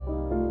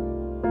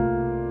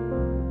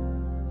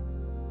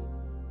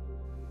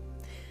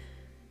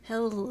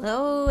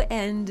Hello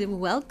and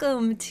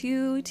welcome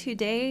to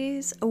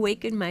today's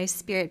Awaken My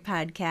Spirit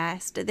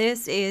podcast.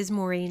 This is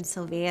Maureen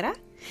Silveira,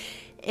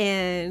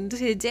 and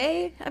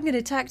today I'm going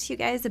to talk to you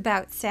guys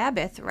about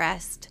Sabbath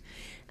rest.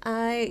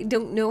 I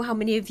don't know how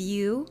many of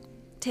you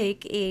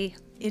take an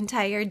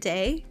entire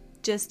day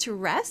just to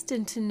rest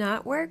and to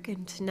not work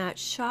and to not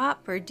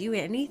shop or do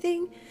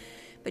anything,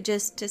 but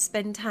just to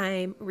spend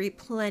time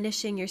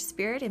replenishing your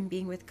spirit and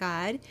being with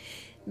God.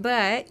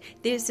 But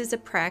this is a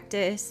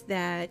practice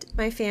that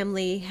my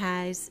family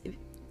has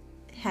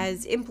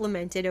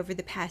implemented over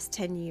the past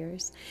 10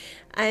 years.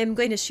 I'm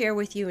going to share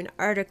with you an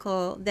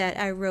article that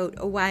I wrote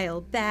a while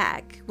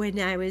back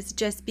when I was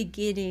just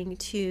beginning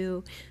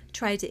to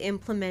try to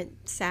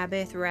implement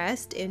Sabbath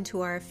rest into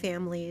our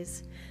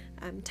family's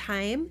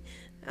time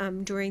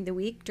during the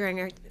week, during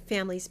our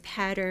family's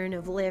pattern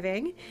of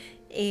living.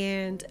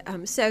 And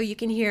so you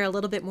can hear a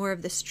little bit more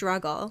of the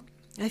struggle.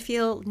 I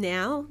feel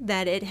now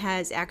that it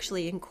has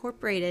actually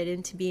incorporated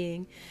into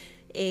being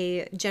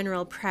a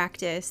general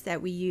practice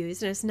that we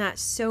use, and it's not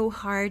so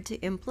hard to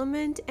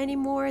implement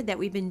anymore that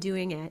we've been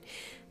doing it.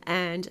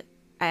 And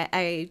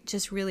I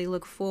just really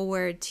look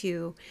forward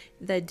to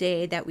the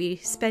day that we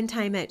spend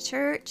time at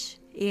church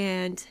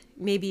and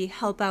maybe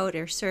help out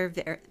or serve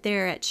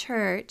there at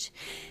church.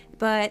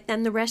 But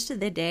then the rest of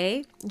the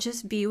day,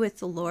 just be with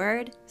the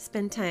Lord,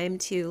 spend time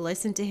to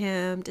listen to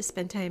Him, to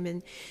spend time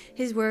in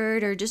His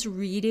Word, or just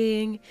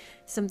reading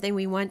something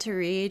we want to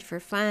read for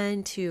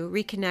fun, to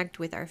reconnect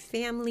with our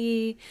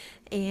family,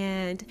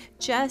 and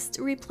just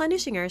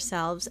replenishing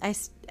ourselves.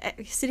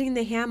 Sitting in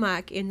the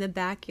hammock in the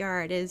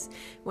backyard is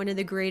one of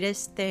the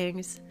greatest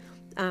things.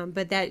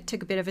 But that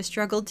took a bit of a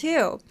struggle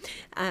too,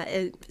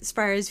 as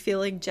far as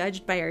feeling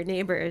judged by our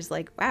neighbors,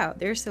 like, wow,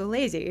 they're so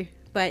lazy.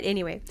 But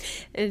anyway,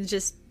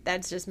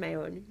 that's just my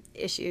own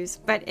issues.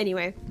 But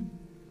anyway,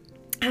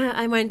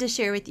 I wanted to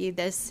share with you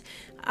this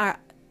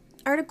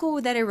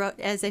article that I wrote,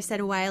 as I said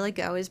a while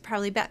ago, is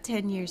probably about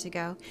 10 years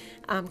ago,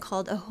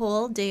 called A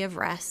Whole Day of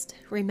Rest,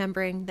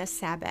 Remembering the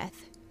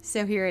Sabbath.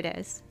 So here it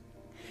is.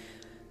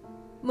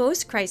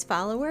 Most Christ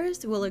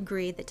followers will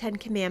agree the 10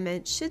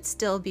 Commandments should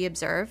still be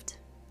observed.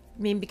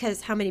 I mean,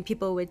 because how many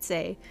people would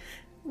say,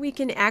 we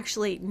can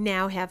actually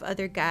now have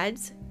other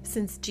gods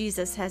since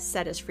Jesus has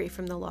set us free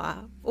from the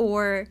law,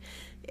 or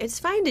it's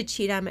fine to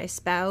cheat on my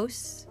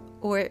spouse,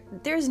 or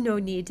there's no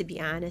need to be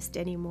honest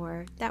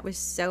anymore. That was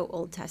so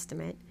Old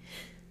Testament.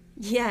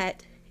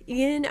 Yet,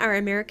 in our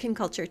American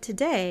culture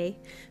today,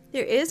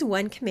 there is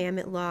one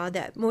commandment law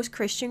that most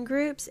Christian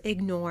groups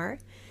ignore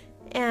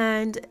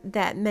and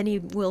that many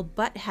will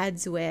butt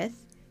heads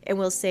with and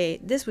will say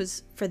this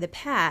was for the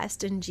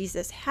past and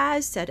Jesus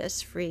has set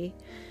us free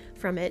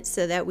from it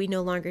so that we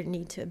no longer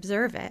need to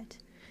observe it.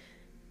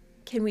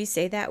 Can we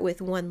say that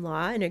with one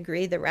law and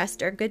agree the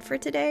rest are good for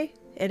today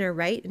and are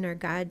right in our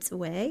God's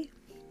way?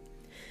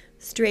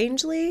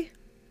 Strangely,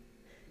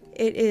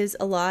 it is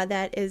a law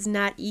that is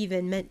not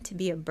even meant to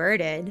be a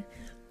burden.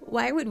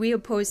 Why would we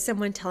oppose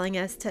someone telling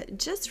us to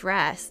just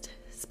rest,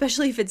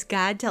 especially if it's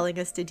God telling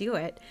us to do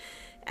it?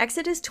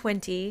 Exodus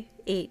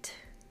 28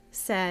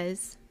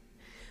 says,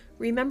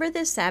 "Remember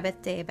the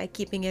Sabbath day by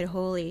keeping it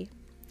holy.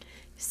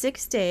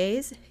 6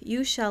 days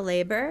you shall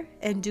labor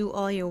and do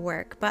all your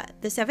work, but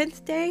the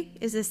seventh day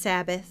is a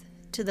Sabbath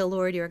to the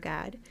Lord your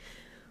God.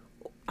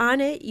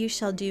 On it you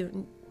shall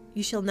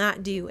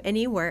not do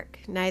any work,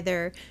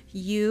 neither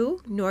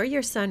you nor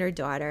your son or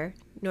daughter,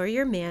 nor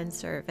your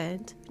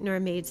manservant,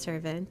 nor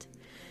maidservant,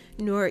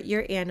 nor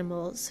your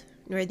animals,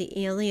 nor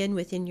the alien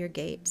within your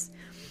gates.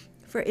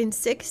 For in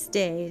 6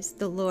 days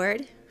the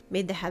Lord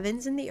made the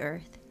heavens and the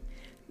earth,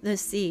 the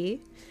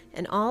sea,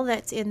 and all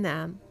that's in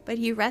them, but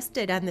He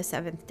rested on the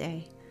seventh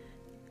day.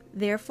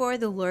 Therefore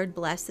the Lord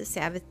blessed the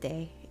Sabbath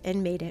day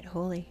and made it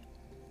holy."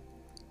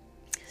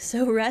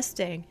 So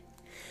resting.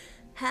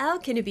 How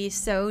can it be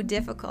so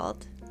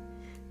difficult?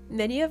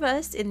 Many of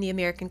us in the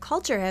American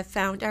culture have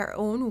found our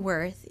own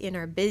worth in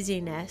our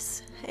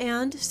busyness,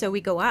 and so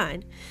we go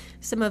on.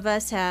 Some of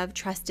us have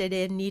trusted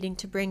in needing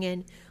to bring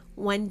in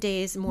one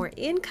day's more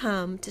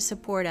income to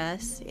support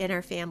us and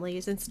our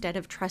families instead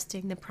of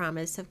trusting the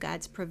promise of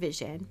God's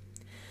provision.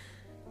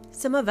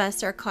 Some of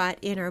us are caught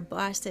in our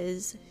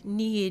boss's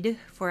need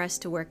for us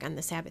to work on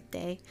the Sabbath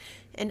day,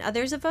 and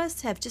others of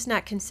us have just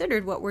not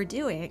considered what we're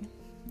doing.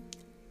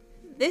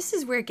 This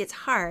is where it gets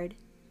hard.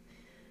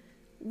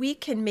 We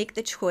can make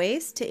the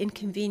choice to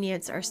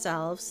inconvenience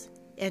ourselves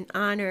and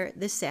honor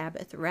the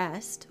Sabbath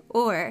rest,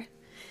 or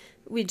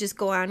we just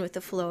go on with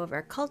the flow of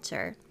our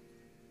culture.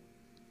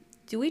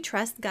 Do we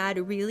trust God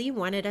really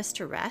wanted us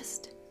to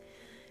rest?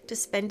 To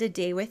spend a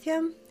day with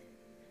Him?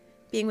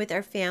 Being with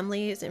our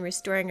families and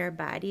restoring our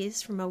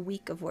bodies from a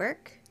week of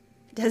work?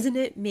 Doesn't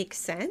it make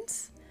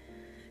sense?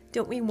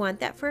 Don't we want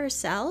that for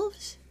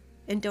ourselves?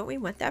 And don't we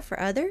want that for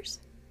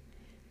others?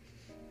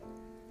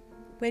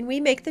 When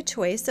we make the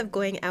choice of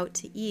going out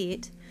to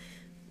eat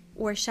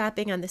or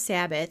shopping on the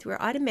Sabbath, we're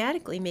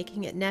automatically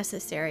making it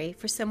necessary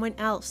for someone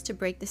else to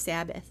break the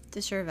Sabbath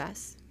to serve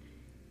us.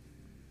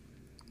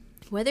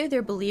 Whether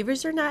they're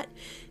believers or not,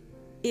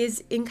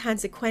 is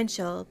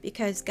inconsequential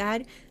because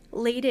God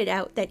laid it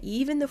out that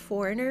even the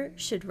foreigner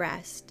should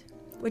rest,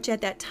 which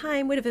at that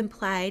time would have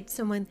implied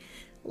someone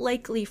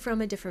likely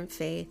from a different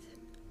faith.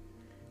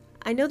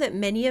 I know that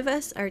many of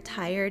us are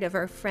tired of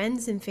our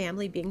friends and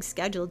family being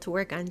scheduled to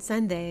work on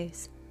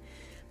Sundays,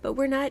 but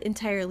we're not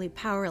entirely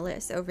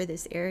powerless over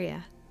this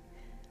area.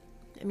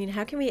 I mean,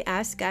 how can we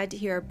ask God to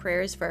hear our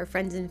prayers for our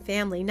friends and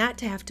family not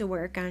to have to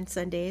work on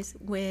Sundays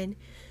when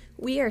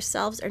we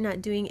ourselves are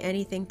not doing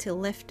anything to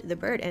lift the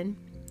burden?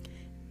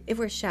 If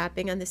we're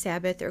shopping on the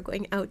Sabbath or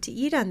going out to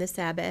eat on the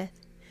Sabbath,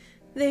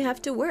 they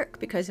have to work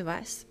because of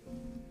us.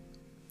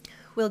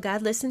 Will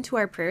God listen to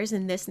our prayers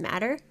in this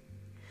matter?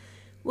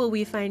 Will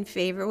we find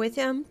favor with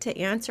Him to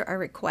answer our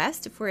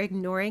request if we're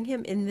ignoring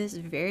Him in this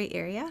very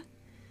area?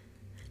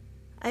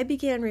 I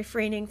began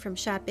refraining from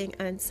shopping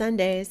on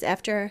Sundays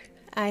after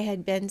I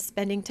had been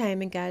spending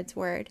time in God's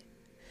Word.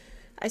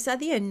 I saw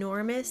the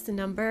enormous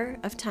number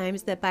of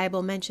times the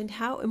Bible mentioned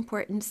how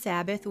important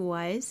Sabbath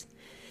was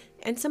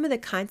and some of the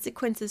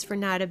consequences for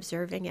not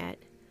observing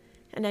it,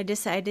 and I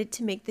decided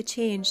to make the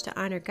change to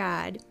honor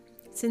God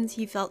since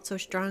He felt so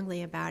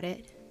strongly about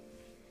it.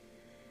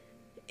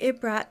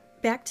 It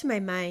brought back to my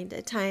mind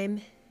a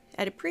time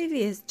at a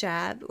previous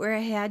job where I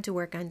had to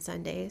work on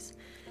Sundays,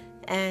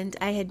 and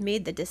I had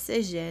made the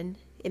decision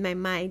in my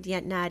mind,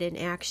 yet not in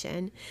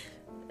action,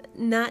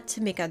 not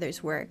to make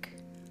others work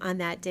on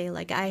that day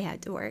like I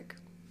had to work.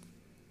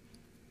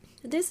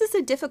 This is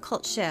a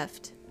difficult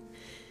shift.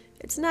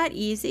 It's not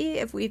easy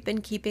if we've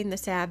been keeping the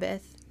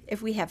Sabbath,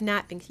 if we have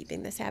not been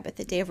keeping the Sabbath,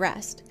 the day of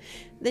rest.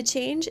 The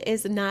change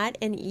is not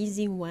an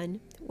easy one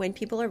when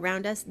people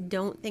around us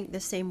don't think the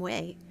same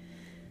way.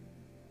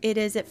 It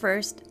is at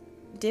first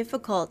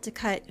difficult to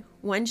cut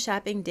one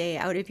shopping day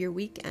out of your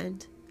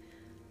weekend.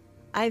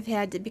 I've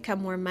had to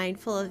become more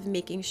mindful of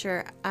making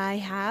sure I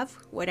have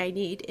what I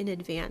need in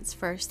advance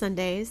for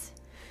Sundays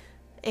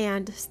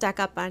and stock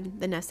up on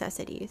the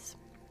necessities.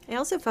 I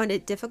also found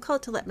it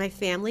difficult to let my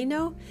family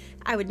know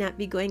I would not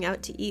be going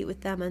out to eat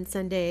with them on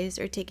Sundays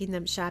or taking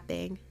them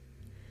shopping.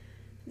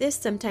 This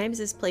sometimes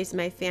has placed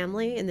my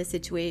family in the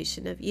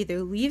situation of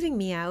either leaving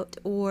me out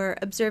or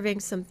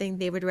observing something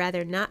they would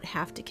rather not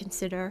have to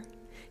consider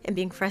and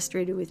being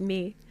frustrated with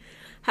me.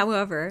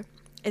 However,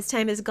 as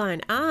time has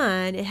gone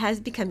on, it has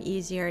become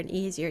easier and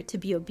easier to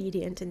be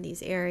obedient in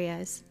these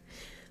areas.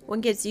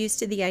 One gets used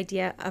to the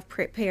idea of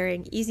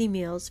preparing easy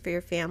meals for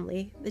your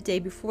family the day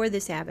before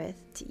the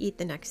Sabbath to eat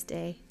the next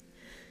day.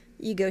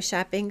 You go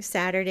shopping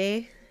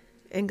Saturday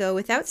and go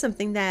without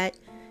something that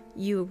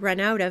you run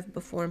out of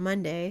before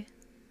Monday.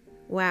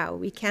 Wow,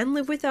 we can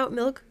live without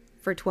milk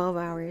for 12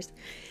 hours.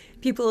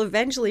 People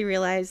eventually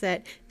realize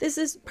that this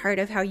is part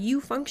of how you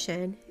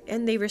function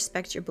and they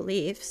respect your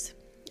beliefs.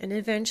 And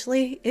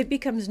eventually it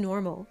becomes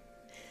normal.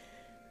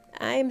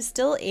 I'm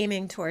still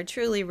aiming toward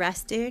truly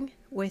resting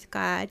with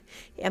God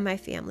and my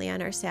family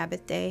on our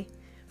Sabbath day.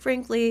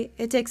 Frankly,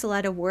 it takes a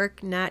lot of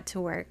work not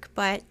to work,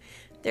 but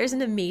there's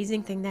an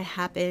amazing thing that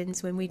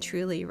happens when we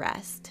truly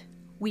rest.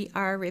 We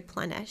are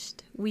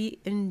replenished. We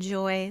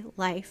enjoy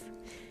life.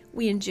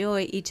 We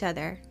enjoy each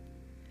other.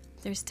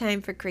 There's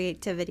time for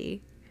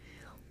creativity.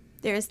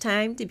 There is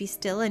time to be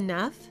still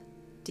enough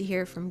to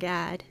hear from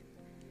God.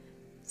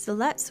 So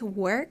let's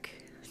work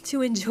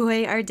to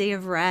enjoy our day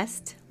of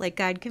rest like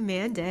God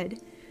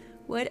commanded.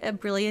 What a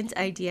brilliant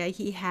idea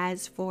He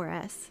has for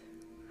us.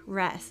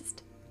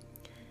 Rest.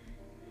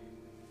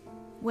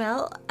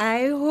 Well,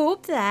 I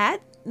hope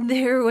that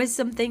there was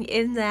something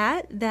in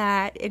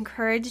that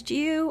encouraged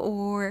you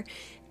or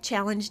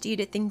challenged you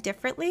to think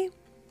differently.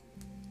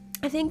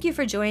 I thank you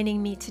for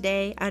joining me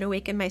today on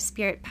Awaken My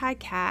Spirit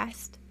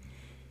podcast.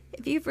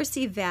 If you've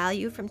received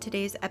value from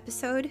today's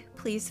episode,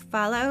 please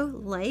follow,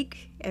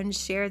 like, and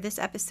share this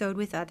episode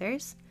with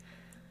others.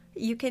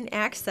 You can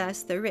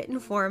access the written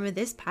form of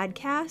this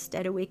podcast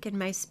at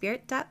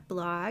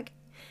awakenmyspirit.blog.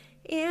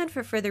 And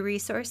for further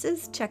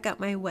resources, check out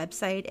my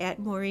website at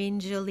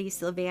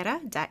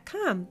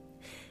maureenjoliesilvera.com.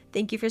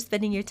 Thank you for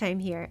spending your time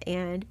here,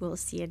 and we'll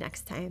see you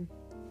next time.